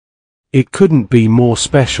It couldn't be more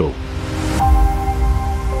special.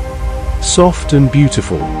 Soft and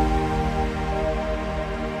beautiful.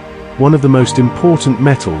 One of the most important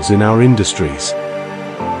metals in our industries.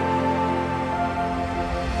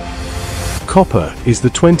 Copper is the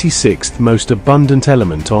 26th most abundant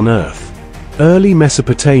element on Earth. Early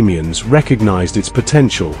Mesopotamians recognized its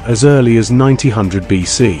potential as early as 900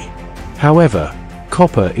 BC. However,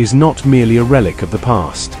 copper is not merely a relic of the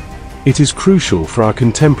past. It is crucial for our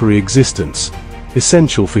contemporary existence,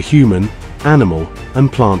 essential for human, animal,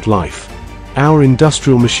 and plant life. Our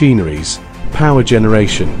industrial machineries, power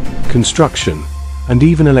generation, construction, and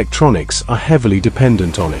even electronics are heavily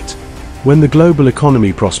dependent on it. When the global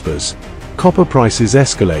economy prospers, copper prices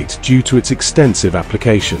escalate due to its extensive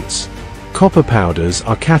applications. Copper powders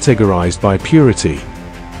are categorized by purity,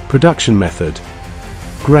 production method,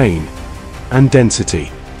 grain, and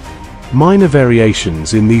density. Minor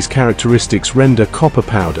variations in these characteristics render copper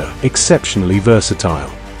powder exceptionally versatile.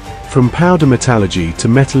 From powder metallurgy to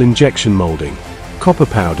metal injection molding, copper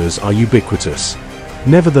powders are ubiquitous.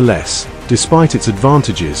 Nevertheless, despite its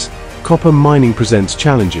advantages, copper mining presents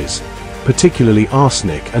challenges, particularly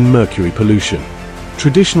arsenic and mercury pollution.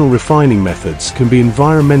 Traditional refining methods can be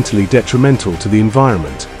environmentally detrimental to the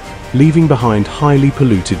environment, leaving behind highly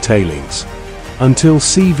polluted tailings. Until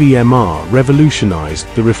CVMR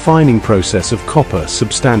revolutionized the refining process of copper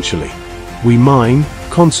substantially. We mine,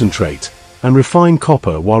 concentrate, and refine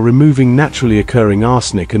copper while removing naturally occurring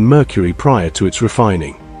arsenic and mercury prior to its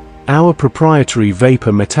refining. Our proprietary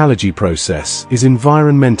vapor metallurgy process is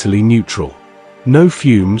environmentally neutral. No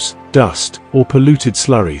fumes, dust, or polluted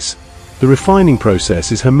slurries. The refining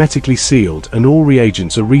process is hermetically sealed and all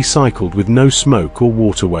reagents are recycled with no smoke or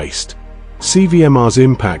water waste. CVMR's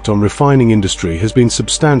impact on refining industry has been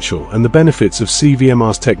substantial, and the benefits of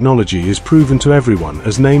CVMR's technology is proven to everyone,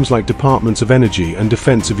 as names like Departments of Energy and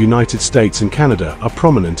Defense of United States and Canada are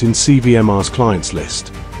prominent in CVMR's clients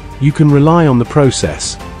list. You can rely on the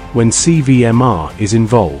process when CVMR is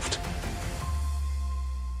involved.